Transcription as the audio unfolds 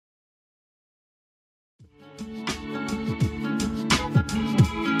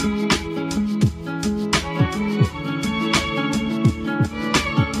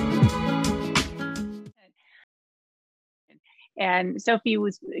And Sophie,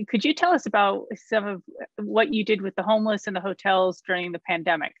 could you tell us about some of what you did with the homeless in the hotels during the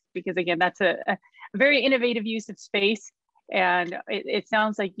pandemic? Because again, that's a very innovative use of space. And it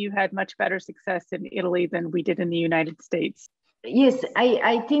sounds like you had much better success in Italy than we did in the United States. Yes,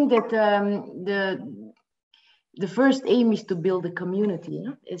 I think that the first aim is to build a community.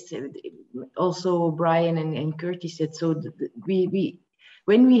 As also Brian and Curtis said, so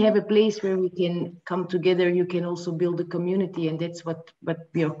when we have a place where we can come together, you can also build a community, and that's what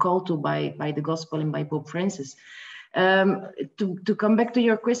we are called to by the gospel and by Pope Francis. To come back to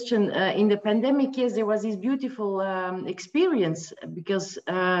your question, in the pandemic, yes, there was this beautiful experience, because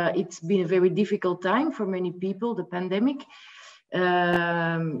it's been a very difficult time for many people, the pandemic.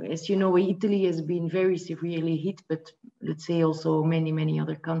 As you know, Italy has been very severely hit, but let's say also many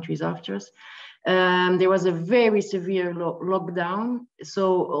other countries after us. There was a very severe lockdown,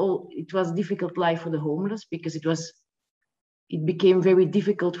 so it was difficult life for the homeless, because it became very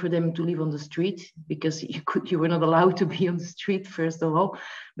difficult for them to live on the street, because you were not allowed to be on the street, first of all.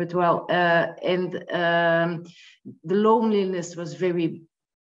 But well, the loneliness was very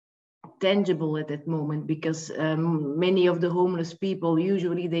tangible at that moment, because many of the homeless people,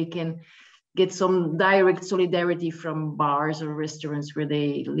 usually they can get some direct solidarity from bars or restaurants where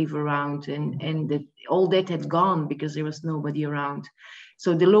they live around, and all that had gone because there was nobody around.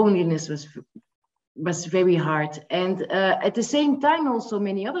 So the loneliness was very hard. And at the same time, also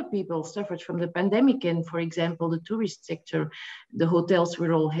many other people suffered from the pandemic. And for example, the tourist sector, the hotels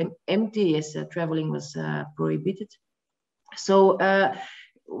were all empty as traveling was prohibited. So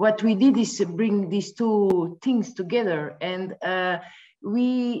what we did is bring these two things together, and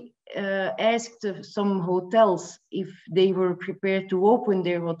we asked some hotels if they were prepared to open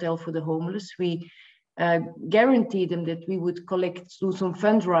their hotel for the homeless. We guaranteed them that we would do some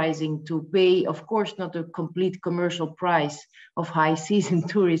fundraising to pay, of course, not a complete commercial price of high season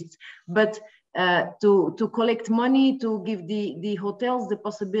tourists, but to collect money, to give the hotels the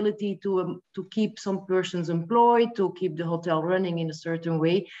possibility to keep some persons employed, to keep the hotel running in a certain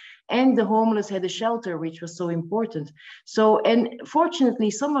way. And the homeless had a shelter, which was so important. So, and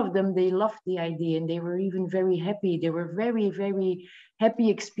fortunately, some of them, they loved the idea, and they were even very happy. They were very happy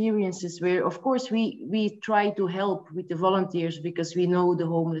experiences where, of course, we try to help with the volunteers, because we know the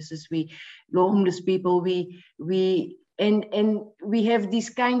homeless people, and we have this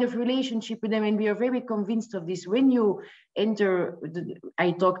kind of relationship with them, and we are very convinced of this. When you enter,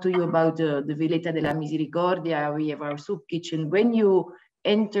 I talked to you about the Villetta della Misericordia, we have our soup kitchen. When you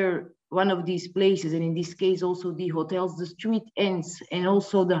enter one of these places, and in this case also the hotels, the street ends, and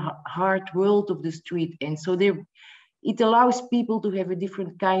also the hard world of the street ends. So it allows people to have a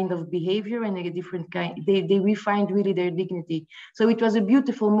different kind of behavior, and a different kind, we find really their dignity. So it was a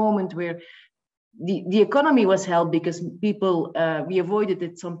beautiful moment where the economy was helped, because people, we avoided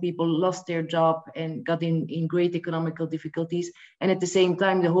that some people lost their job and got in great economical difficulties. And at the same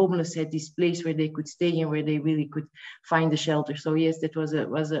time, the homeless had this place where they could stay and where they really could find a shelter. So yes, that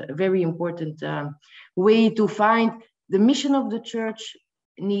was a very important way to find. The mission of the church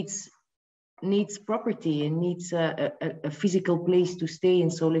needs property and needs a physical place to stay.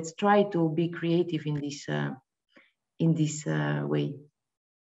 And so let's try to be creative in this way.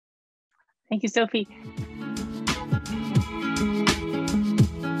 Thank you, Sophie.